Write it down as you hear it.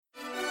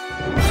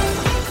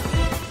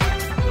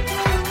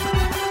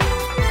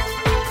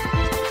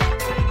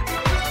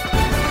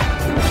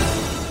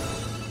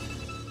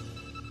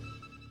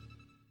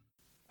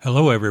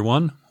Hello,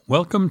 everyone.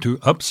 Welcome to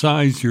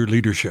Upsize Your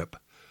Leadership,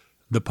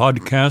 the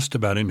podcast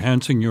about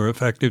enhancing your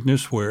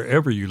effectiveness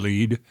wherever you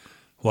lead,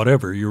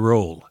 whatever your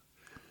role.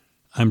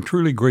 I'm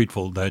truly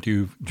grateful that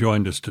you've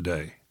joined us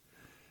today.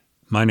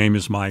 My name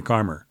is Mike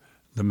Armour,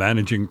 the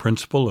Managing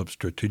Principal of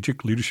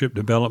Strategic Leadership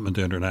Development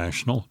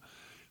International,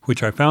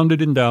 which I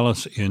founded in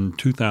Dallas in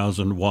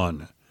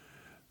 2001.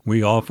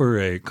 We offer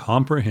a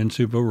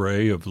comprehensive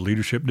array of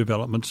leadership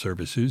development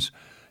services,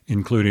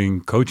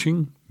 including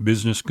coaching,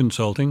 business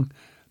consulting,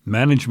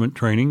 management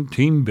training,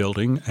 team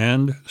building,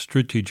 and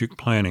strategic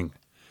planning.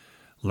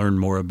 Learn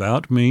more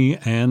about me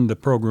and the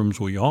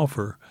programs we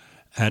offer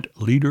at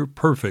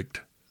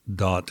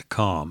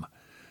leaderperfect.com.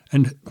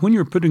 And when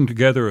you're putting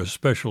together a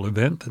special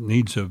event that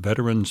needs a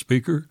veteran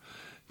speaker,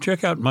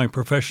 check out my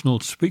professional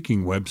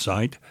speaking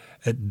website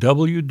at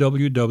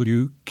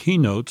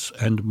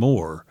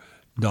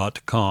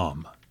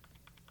www.keynotesandmore.com.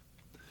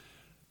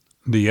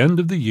 The end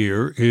of the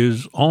year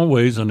is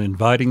always an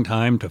inviting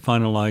time to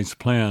finalize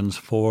plans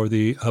for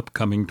the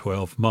upcoming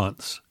 12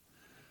 months.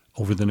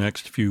 Over the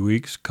next few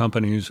weeks,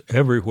 companies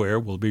everywhere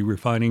will be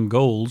refining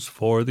goals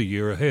for the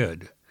year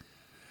ahead.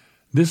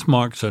 This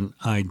marks an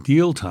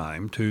ideal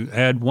time to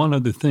add one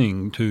other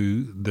thing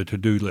to the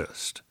to-do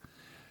list.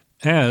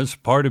 As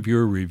part of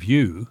your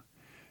review,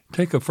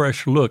 take a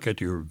fresh look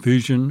at your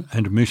vision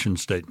and mission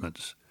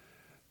statements.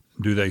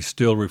 Do they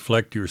still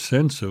reflect your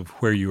sense of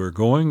where you are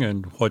going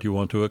and what you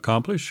want to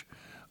accomplish?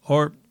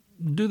 Or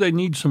do they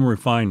need some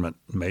refinement,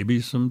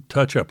 maybe some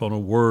touch-up on a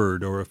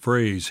word or a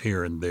phrase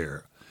here and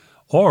there?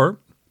 Or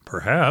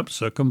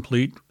perhaps a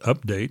complete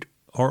update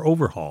or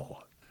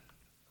overhaul?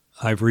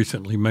 I've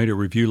recently made a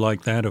review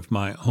like that of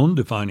my own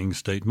defining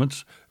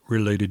statements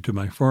related to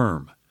my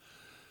firm.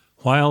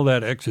 While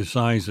that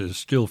exercise is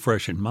still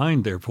fresh in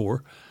mind,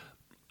 therefore,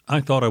 I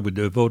thought I would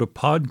devote a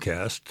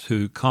podcast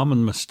to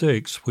common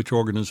mistakes which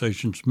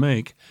organizations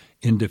make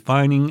in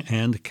defining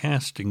and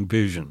casting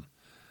vision.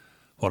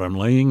 What I'm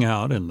laying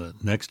out in the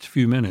next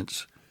few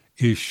minutes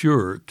is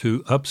sure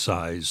to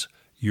upsize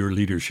your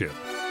leadership.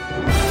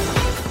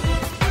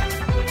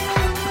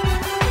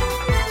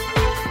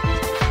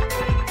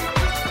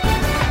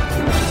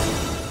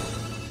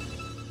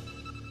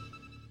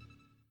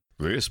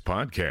 This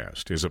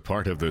podcast is a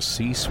part of the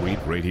C-Suite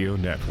Radio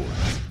Network.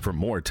 For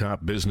more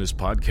top business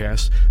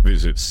podcasts,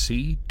 visit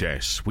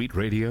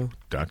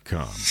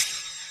c-suiteradio.com.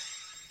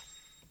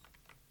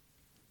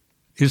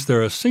 Is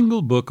there a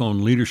single book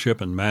on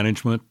leadership and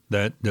management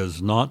that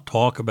does not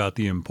talk about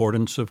the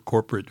importance of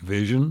corporate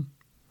vision?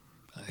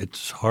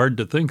 It's hard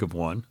to think of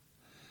one.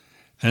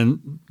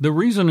 And the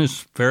reason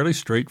is fairly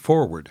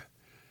straightforward.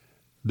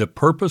 The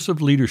purpose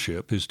of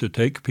leadership is to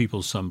take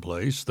people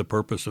someplace. The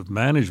purpose of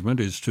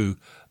management is to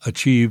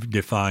achieve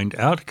defined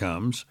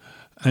outcomes,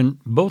 and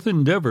both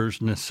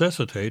endeavors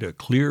necessitate a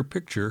clear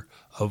picture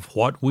of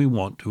what we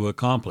want to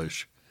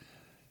accomplish.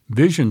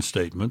 Vision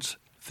statements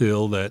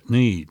fill that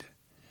need.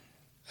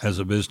 As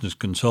a business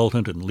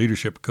consultant and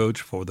leadership coach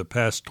for the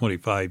past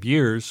 25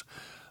 years,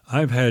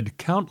 I've had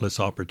countless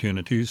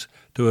opportunities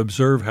to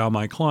observe how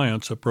my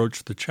clients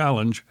approach the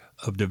challenge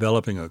of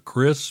developing a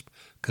crisp,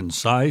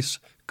 concise,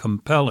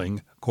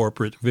 compelling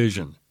corporate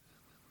vision.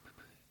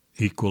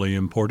 Equally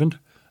important,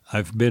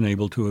 I've been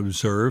able to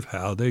observe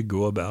how they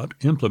go about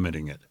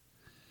implementing it.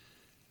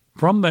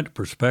 From that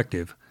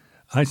perspective,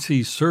 I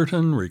see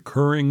certain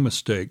recurring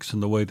mistakes in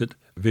the way that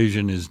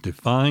vision is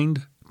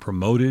defined,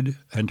 promoted,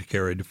 and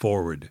carried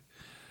forward.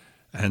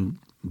 And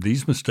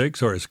these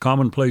mistakes are as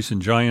commonplace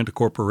in giant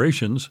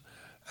corporations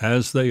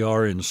as they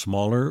are in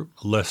smaller,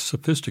 less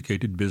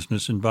sophisticated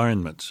business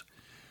environments.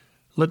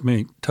 Let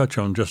me touch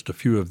on just a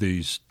few of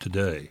these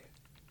today.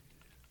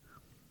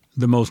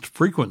 The most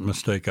frequent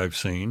mistake I've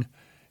seen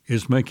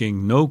is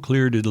making no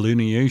clear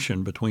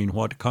delineation between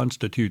what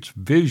constitutes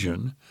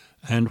vision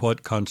and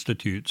what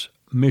constitutes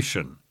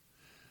mission.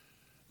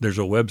 There's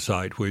a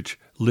website which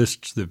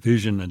lists the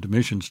vision and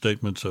mission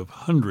statements of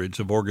hundreds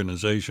of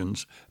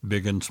organizations,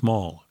 big and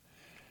small.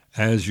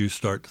 As you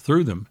start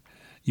through them,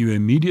 you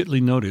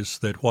immediately notice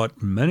that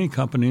what many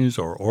companies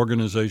or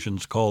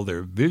organizations call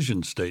their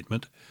vision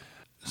statement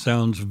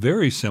sounds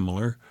very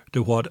similar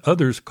to what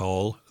others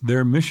call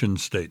their mission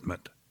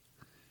statement.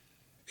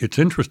 It's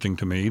interesting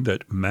to me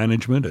that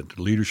management and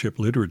leadership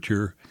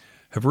literature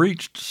have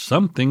reached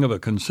something of a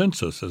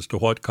consensus as to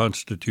what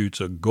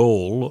constitutes a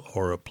goal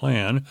or a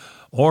plan,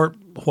 or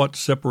what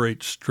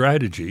separates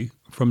strategy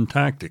from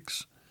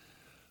tactics.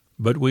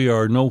 But we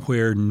are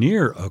nowhere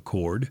near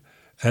accord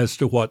as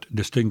to what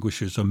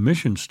distinguishes a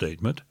mission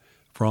statement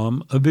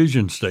from a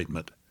vision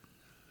statement.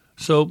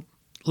 So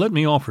let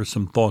me offer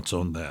some thoughts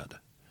on that.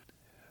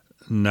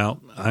 Now,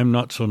 I'm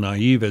not so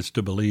naive as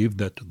to believe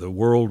that the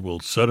world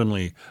will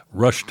suddenly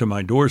rush to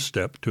my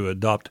doorstep to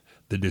adopt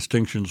the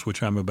distinctions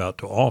which I'm about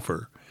to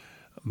offer.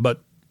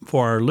 But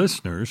for our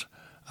listeners,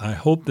 I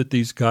hope that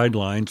these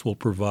guidelines will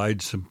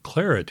provide some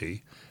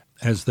clarity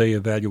as they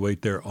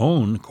evaluate their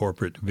own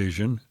corporate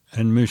vision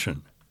and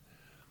mission.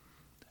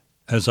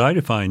 As I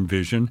define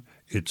vision,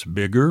 it's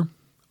bigger,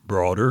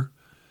 broader,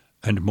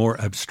 and more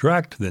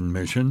abstract than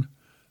mission,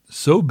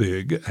 so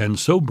big and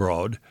so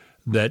broad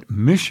that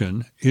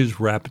mission is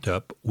wrapped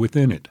up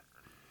within it.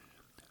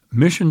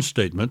 Mission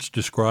statements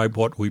describe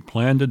what we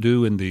plan to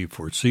do in the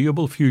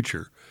foreseeable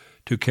future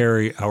to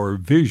carry our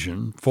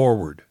vision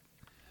forward.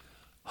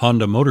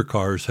 Honda Motor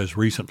Cars has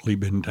recently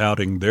been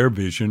touting their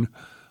vision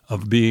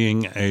of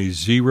being a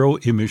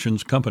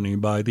zero-emissions company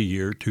by the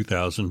year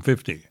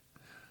 2050.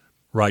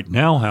 Right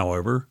now,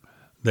 however,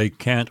 they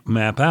can't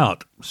map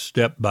out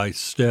step by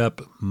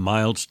step,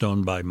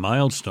 milestone by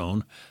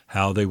milestone,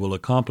 how they will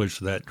accomplish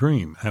that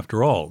dream.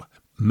 After all,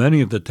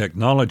 many of the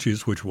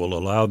technologies which will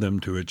allow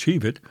them to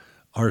achieve it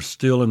are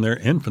still in their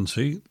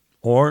infancy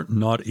or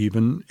not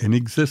even in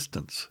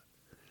existence.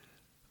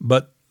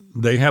 But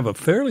they have a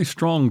fairly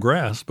strong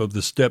grasp of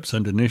the steps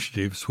and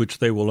initiatives which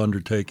they will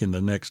undertake in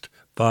the next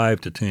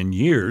 5 to 10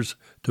 years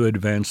to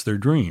advance their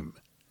dream.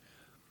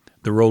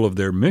 The role of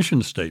their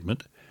mission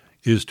statement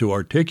is to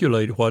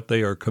articulate what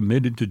they are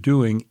committed to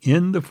doing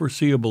in the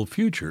foreseeable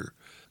future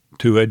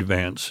to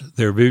advance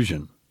their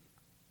vision.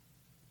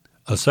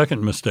 A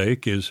second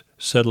mistake is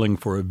settling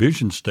for a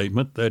vision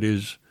statement that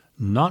is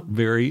not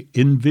very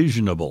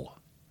envisionable.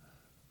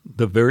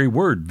 The very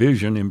word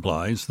vision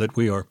implies that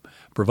we are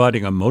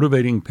providing a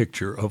motivating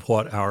picture of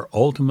what our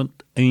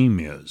ultimate aim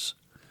is.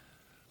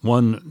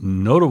 One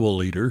notable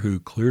leader who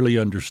clearly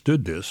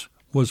understood this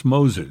was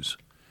Moses.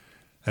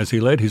 As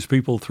he led his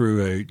people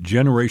through a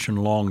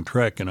generation-long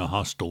trek in a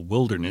hostile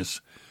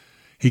wilderness,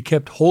 he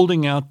kept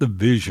holding out the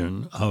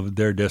vision of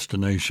their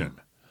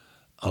destination,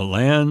 a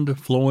land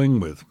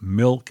flowing with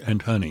milk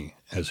and honey,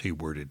 as he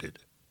worded it.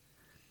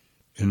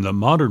 In the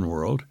modern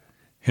world,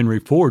 Henry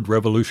Ford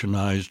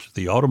revolutionized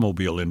the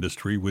automobile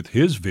industry with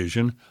his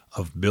vision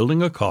of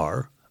building a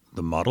car,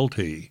 the Model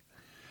T,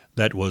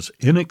 that was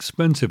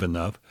inexpensive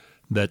enough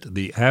that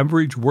the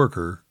average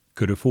worker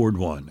could afford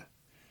one.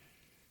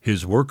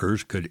 His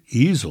workers could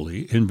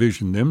easily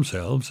envision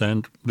themselves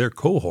and their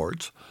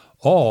cohorts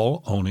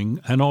all owning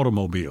an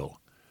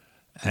automobile,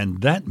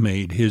 and that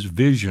made his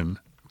vision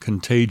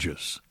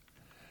contagious.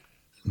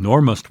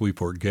 Nor must we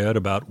forget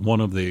about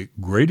one of the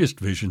greatest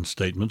vision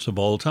statements of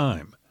all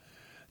time,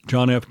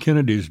 John F.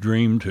 Kennedy's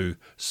dream to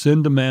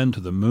send a man to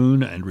the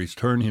moon and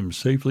return him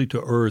safely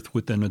to Earth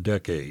within a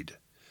decade.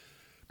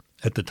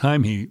 At the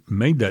time he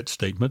made that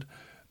statement,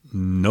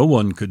 no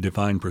one could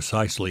define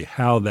precisely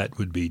how that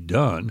would be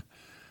done.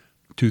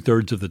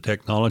 2/3 of the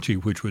technology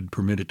which would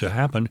permit it to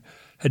happen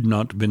had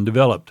not been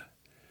developed.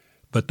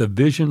 But the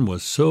vision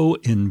was so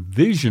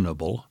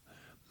envisionable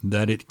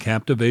that it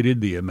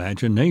captivated the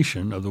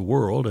imagination of the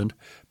world, and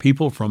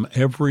people from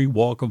every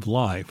walk of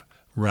life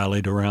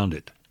rallied around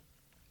it.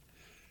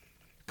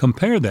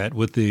 Compare that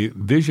with the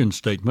vision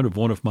statement of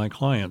one of my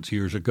clients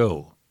years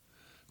ago.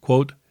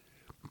 Quote,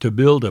 to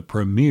build a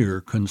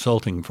premier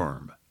consulting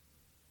firm.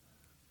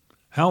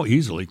 How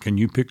easily can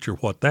you picture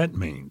what that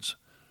means?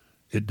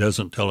 It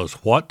doesn't tell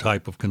us what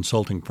type of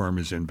consulting firm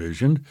is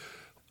envisioned,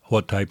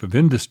 what type of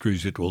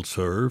industries it will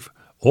serve,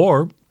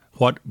 or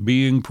what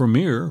being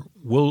premier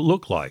will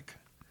look like.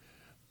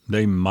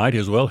 They might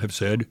as well have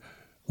said,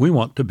 we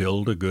want to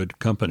build a good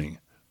company.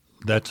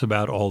 That's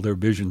about all their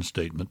vision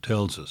statement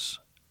tells us.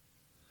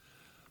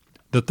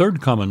 The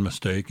third common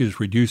mistake is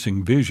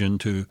reducing vision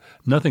to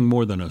nothing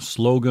more than a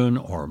slogan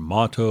or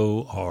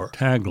motto or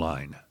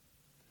tagline.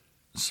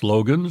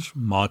 Slogans,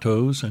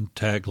 mottos, and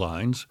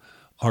taglines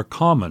are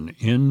common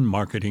in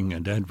marketing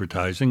and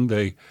advertising.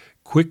 They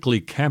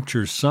quickly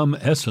capture some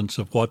essence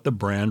of what the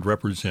brand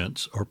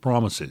represents or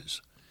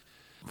promises.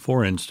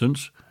 For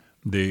instance,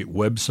 the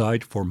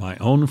website for my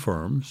own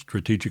firm,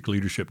 Strategic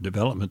Leadership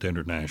Development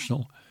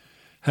International,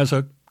 has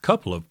a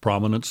couple of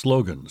prominent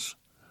slogans.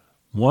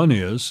 One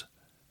is,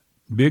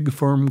 big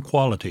firm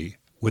quality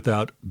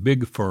without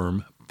big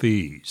firm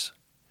fees.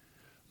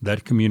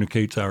 That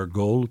communicates our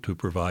goal to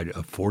provide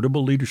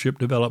affordable leadership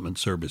development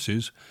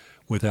services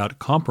without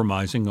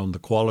compromising on the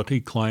quality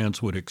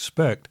clients would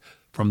expect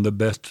from the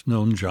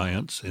best-known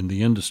giants in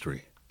the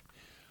industry.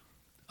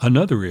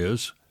 Another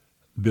is,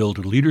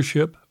 build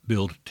leadership,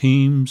 build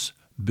teams,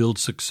 build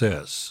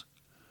success.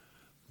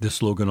 This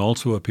slogan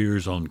also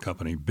appears on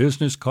company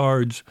business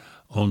cards,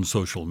 on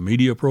social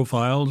media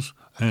profiles,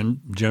 and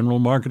general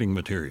marketing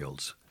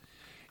materials.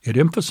 It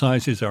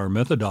emphasizes our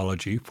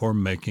methodology for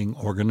making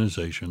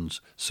organizations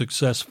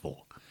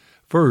successful.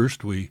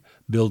 First, we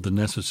build the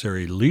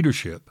necessary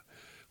leadership,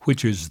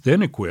 which is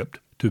then equipped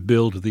to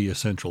build the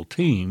essential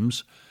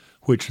teams,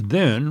 which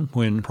then,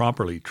 when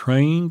properly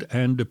trained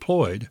and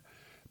deployed,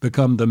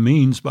 become the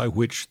means by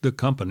which the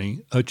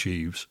company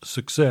achieves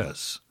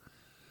success.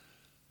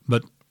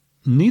 But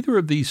neither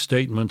of these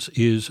statements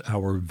is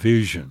our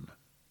vision.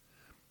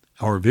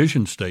 Our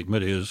vision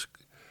statement is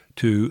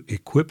to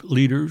equip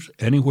leaders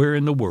anywhere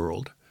in the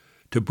world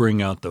to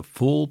bring out the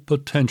full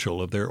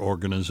potential of their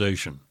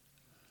organization.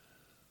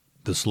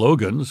 The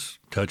slogans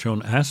touch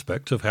on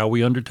aspects of how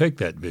we undertake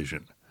that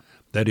vision.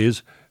 That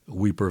is,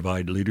 we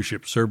provide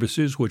leadership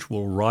services which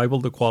will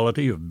rival the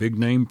quality of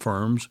big-name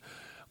firms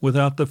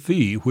without the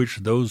fee which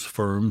those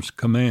firms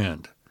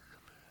command.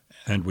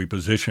 And we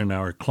position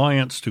our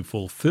clients to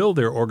fulfill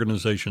their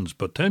organization's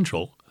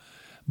potential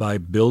by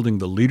building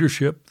the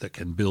leadership that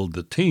can build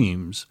the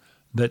teams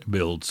that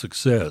build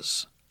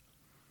success.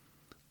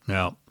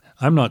 Now,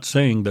 I'm not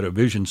saying that a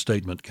vision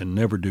statement can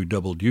never do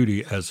double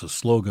duty as a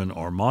slogan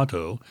or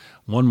motto.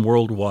 One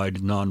worldwide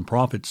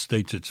nonprofit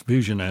states its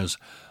vision as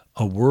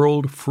a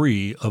world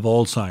free of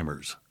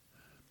Alzheimer's.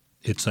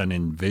 It's an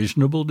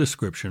envisionable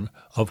description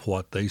of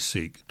what they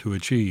seek to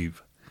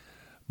achieve.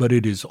 But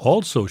it is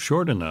also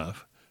short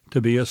enough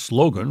to be a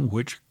slogan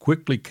which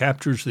quickly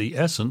captures the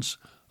essence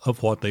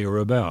of what they are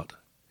about.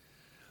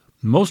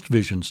 Most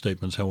vision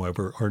statements,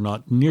 however, are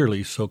not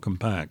nearly so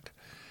compact.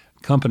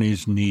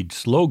 Companies need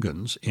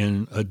slogans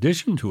in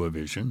addition to a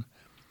vision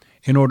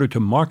in order to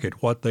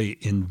market what they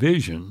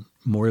envision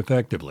more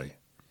effectively.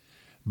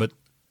 But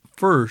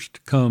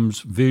first comes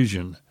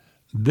vision,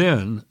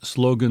 then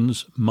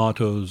slogans,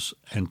 mottos,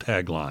 and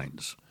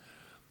taglines.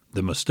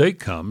 The mistake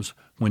comes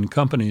when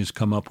companies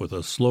come up with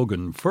a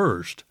slogan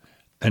first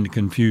and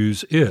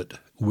confuse it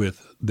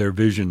with their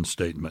vision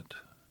statement.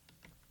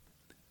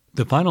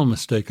 The final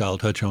mistake I'll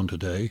touch on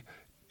today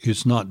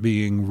is not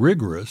being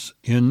rigorous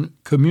in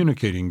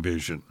communicating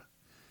vision.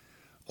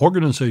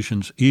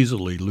 Organizations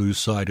easily lose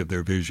sight of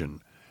their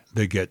vision.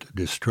 They get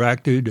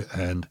distracted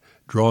and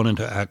drawn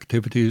into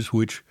activities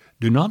which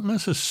do not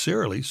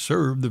necessarily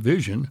serve the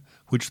vision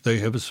which they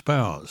have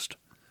espoused.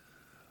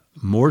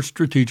 More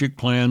strategic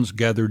plans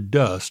gather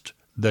dust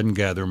than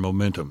gather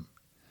momentum.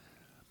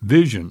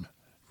 Vision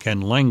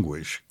can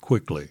languish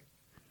quickly.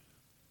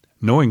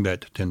 Knowing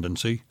that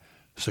tendency,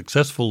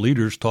 successful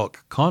leaders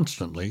talk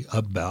constantly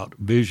about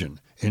vision.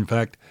 In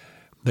fact,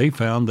 they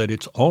found that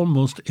it's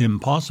almost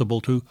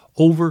impossible to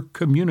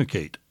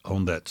over-communicate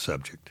on that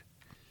subject.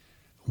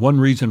 One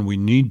reason we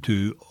need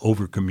to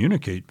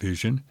over-communicate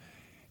vision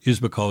is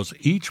because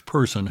each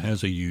person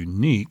has a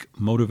unique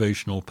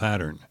motivational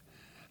pattern.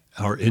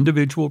 Our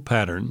individual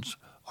patterns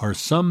are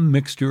some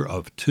mixture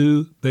of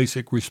two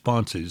basic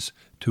responses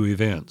to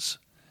events.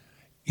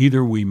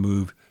 Either we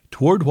move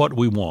toward what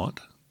we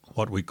want,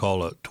 what we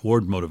call a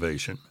toward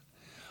motivation,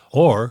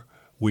 or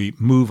we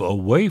move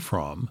away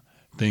from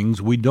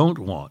things we don't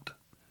want,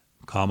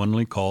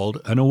 commonly called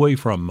an away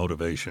from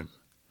motivation.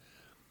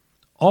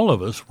 All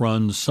of us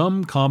run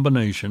some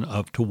combination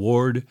of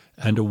toward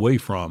and away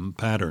from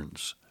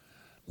patterns.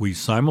 We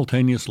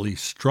simultaneously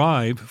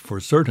strive for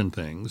certain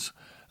things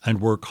and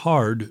work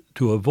hard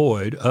to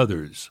avoid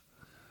others.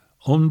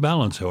 On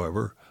balance,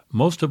 however,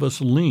 most of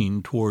us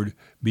lean toward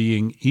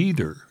being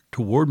either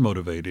toward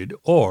motivated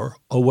or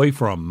away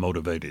from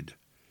motivated.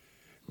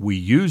 We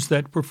use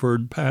that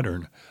preferred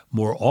pattern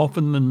more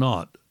often than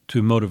not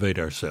to motivate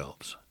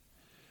ourselves.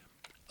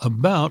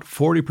 About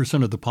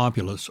 40% of the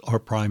populace are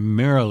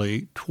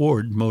primarily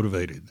toward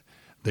motivated.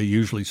 They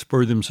usually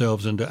spur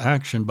themselves into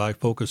action by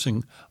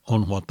focusing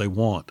on what they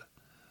want.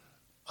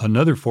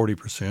 Another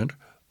 40%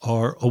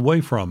 are away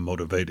from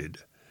motivated.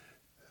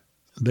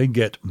 They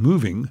get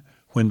moving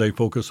when they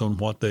focus on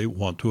what they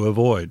want to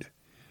avoid.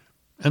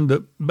 And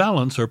the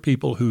balance are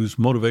people whose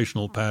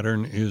motivational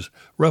pattern is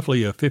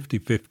roughly a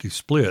 50-50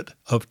 split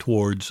of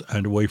towards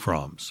and away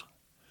froms.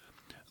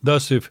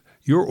 Thus, if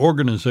your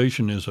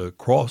organization is a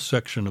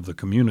cross-section of the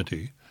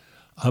community,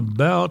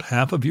 about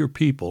half of your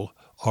people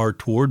are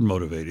toward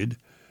motivated,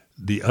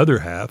 the other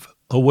half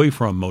away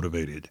from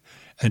motivated,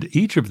 and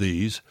each of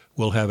these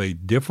will have a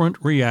different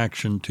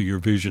reaction to your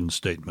vision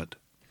statement.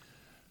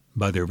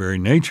 By their very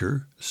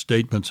nature,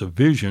 statements of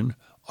vision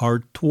are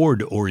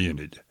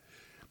toward-oriented.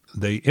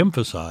 They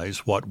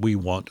emphasize what we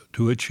want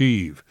to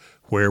achieve,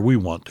 where we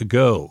want to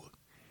go.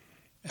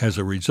 As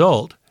a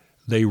result,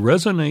 they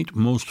resonate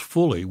most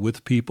fully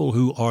with people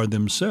who are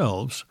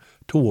themselves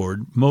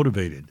toward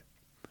motivated.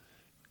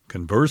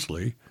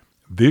 Conversely,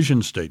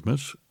 vision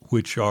statements,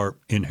 which are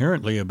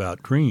inherently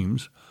about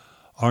dreams,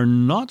 are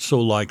not so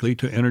likely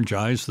to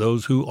energize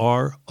those who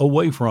are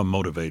away from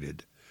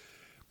motivated.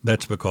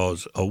 That's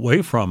because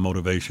away from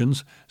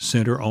motivations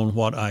center on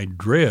what I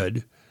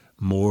dread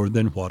more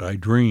than what I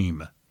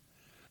dream.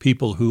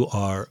 People who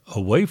are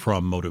away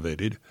from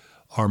motivated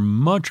are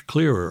much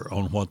clearer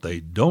on what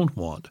they don't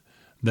want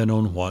than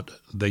on what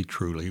they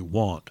truly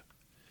want.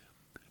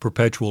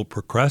 Perpetual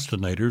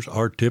procrastinators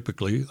are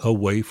typically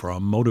away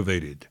from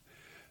motivated,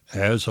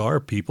 as are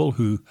people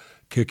who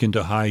kick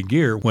into high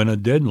gear when a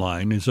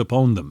deadline is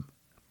upon them.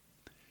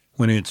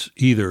 When it's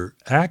either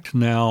act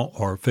now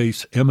or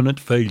face imminent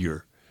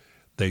failure,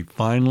 they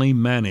finally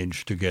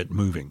manage to get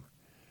moving.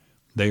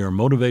 They are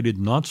motivated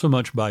not so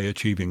much by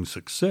achieving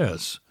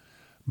success,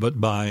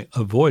 but by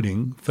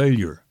avoiding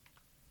failure.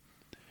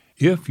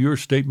 If your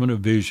statement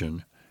of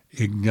vision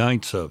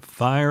ignites a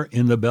fire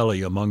in the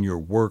belly among your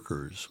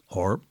workers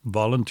or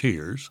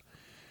volunteers,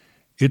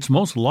 it's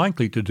most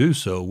likely to do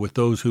so with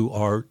those who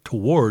are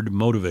toward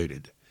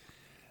motivated.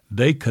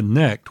 They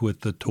connect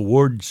with the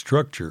toward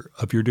structure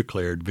of your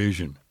declared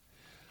vision.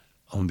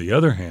 On the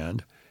other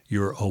hand,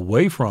 your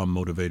away from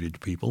motivated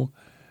people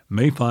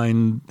may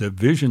find the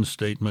vision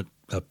statement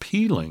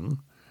appealing,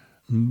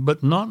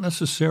 but not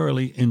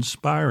necessarily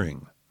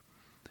inspiring.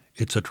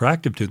 It's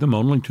attractive to them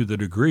only to the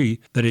degree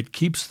that it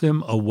keeps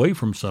them away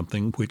from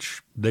something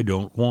which they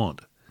don't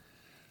want.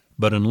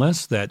 But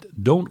unless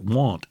that don't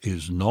want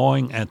is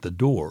gnawing at the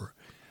door,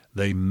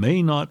 they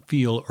may not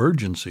feel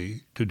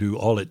urgency to do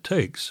all it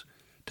takes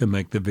to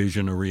make the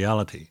vision a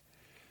reality.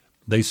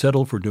 They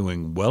settle for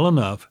doing well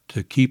enough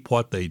to keep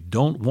what they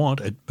don't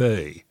want at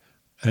bay,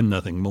 and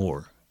nothing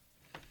more.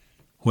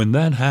 When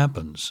that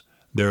happens,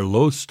 their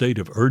low state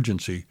of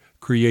urgency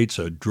creates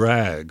a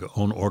drag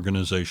on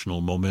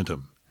organizational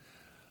momentum.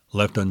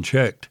 Left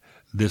unchecked,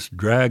 this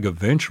drag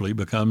eventually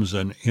becomes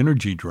an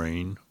energy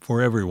drain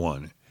for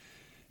everyone.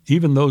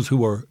 Even those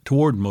who are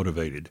toward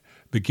motivated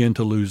begin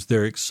to lose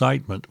their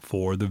excitement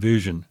for the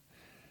vision.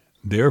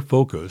 Their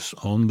focus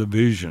on the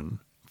vision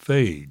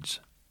fades.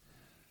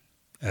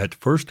 At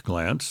first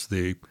glance,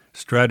 the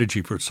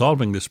strategy for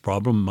solving this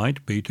problem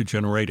might be to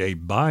generate a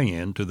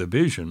buy-in to the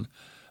vision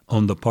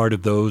on the part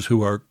of those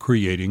who are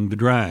creating the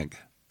drag.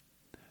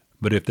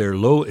 But if their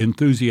low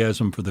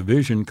enthusiasm for the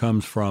vision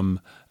comes from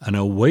an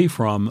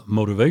away-from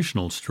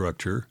motivational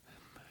structure,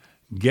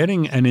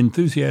 getting an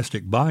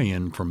enthusiastic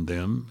buy-in from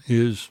them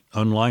is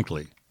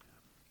unlikely.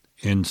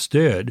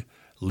 Instead,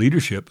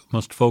 leadership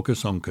must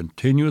focus on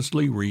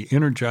continuously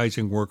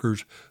re-energizing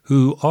workers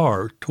who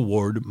are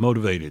toward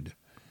motivated.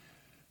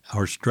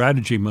 Our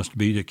strategy must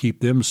be to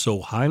keep them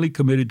so highly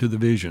committed to the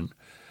vision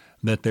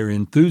that their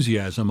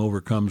enthusiasm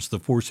overcomes the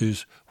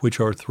forces which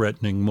are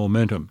threatening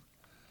momentum,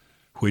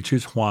 which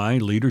is why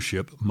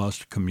leadership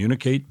must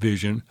communicate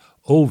vision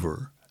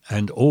over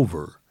and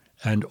over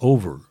and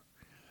over.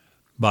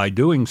 By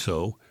doing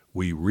so,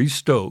 we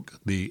restoke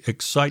the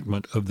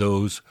excitement of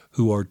those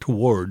who are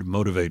toward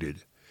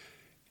motivated.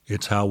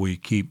 It's how we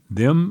keep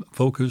them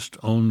focused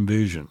on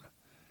vision.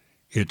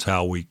 It's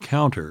how we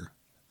counter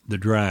the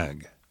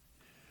drag.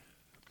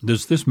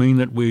 Does this mean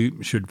that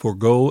we should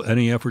forego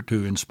any effort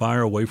to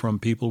inspire away from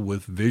people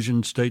with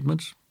vision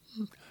statements?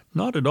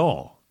 Not at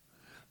all.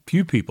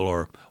 Few people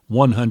are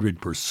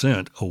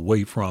 100%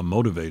 away from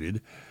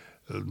motivated.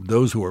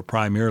 Those who are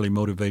primarily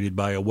motivated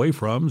by away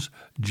froms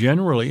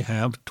generally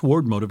have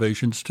toward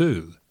motivations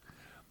too.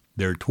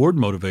 Their toward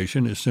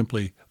motivation is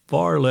simply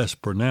far less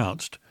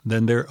pronounced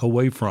than their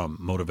away from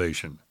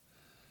motivation.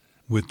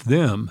 With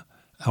them,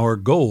 our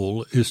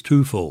goal is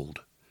twofold.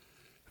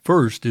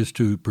 First is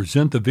to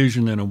present the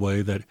vision in a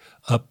way that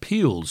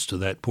appeals to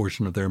that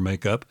portion of their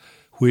makeup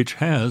which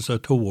has a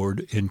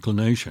toward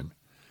inclination.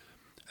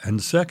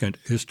 And second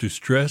is to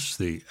stress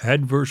the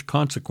adverse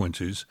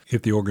consequences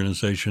if the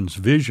organization's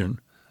vision,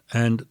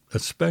 and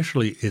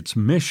especially its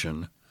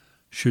mission,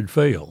 should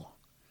fail.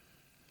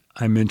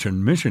 I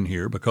mention mission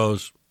here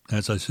because,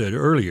 as I said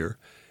earlier,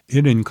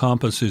 it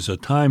encompasses a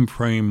time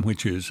frame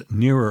which is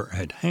nearer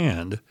at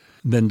hand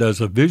than does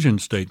a vision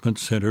statement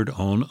centered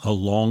on a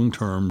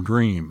long-term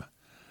dream.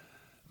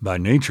 By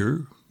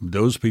nature,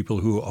 those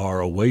people who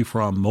are away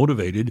from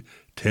motivated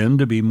tend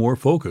to be more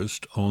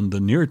focused on the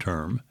near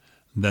term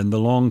than the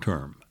long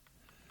term.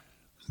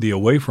 The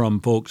away from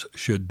folks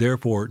should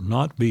therefore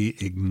not be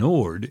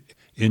ignored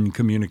in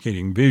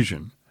communicating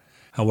vision.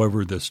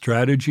 However, the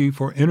strategy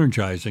for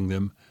energizing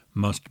them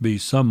must be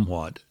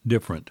somewhat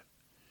different.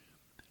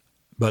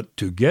 But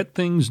to get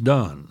things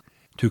done,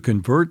 to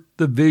convert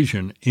the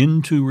vision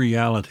into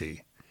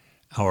reality,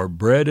 our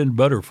bread and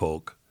butter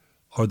folk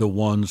are the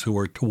ones who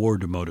are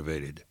toward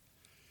motivated.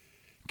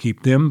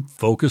 Keep them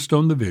focused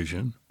on the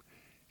vision,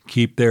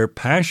 keep their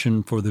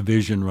passion for the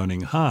vision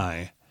running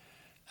high,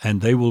 and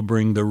they will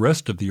bring the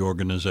rest of the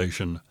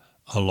organization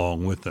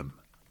along with them.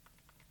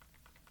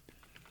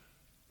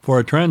 For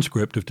a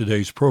transcript of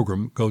today's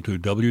program, go to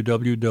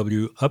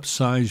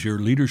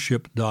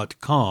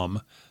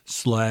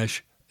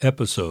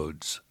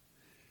www.upsizeyourleadership.com/episodes.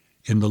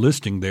 In the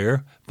listing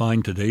there,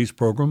 find today's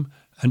program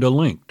and a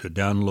link to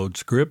download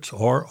scripts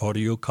or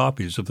audio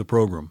copies of the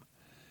program.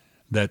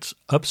 That's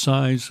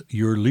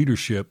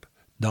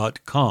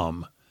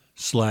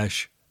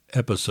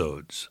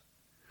upsizeyourleadership.com/episodes.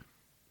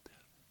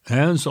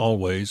 As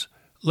always,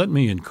 let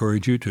me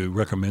encourage you to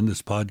recommend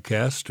this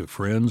podcast to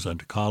friends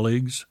and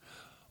colleagues,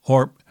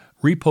 or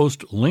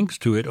repost links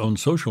to it on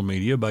social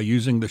media by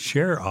using the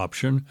share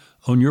option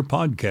on your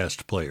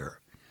podcast player.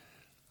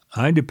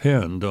 I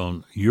depend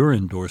on your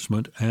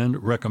endorsement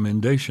and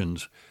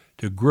recommendations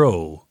to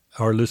grow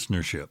our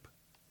listenership.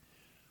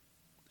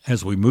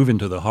 As we move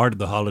into the heart of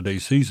the holiday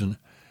season,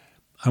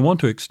 I want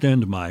to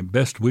extend my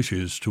best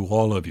wishes to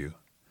all of you.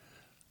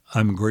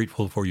 I'm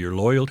grateful for your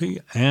loyalty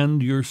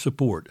and your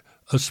support,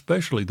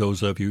 especially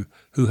those of you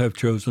who have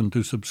chosen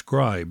to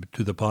subscribe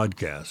to the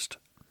podcast.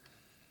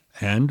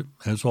 And,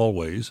 as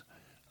always,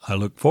 I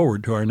look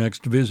forward to our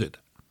next visit.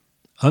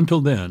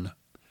 Until then,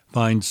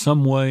 find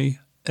some way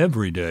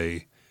every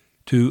day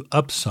to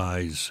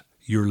upsize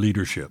your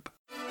leadership.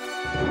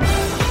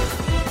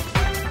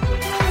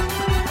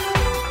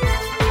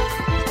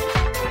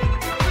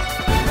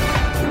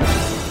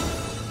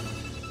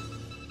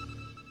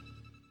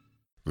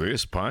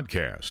 This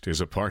podcast is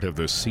a part of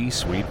the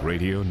C-Suite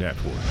Radio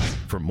Network.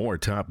 For more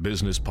top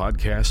business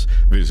podcasts,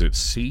 visit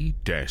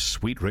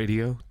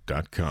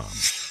c-suiteradio.com.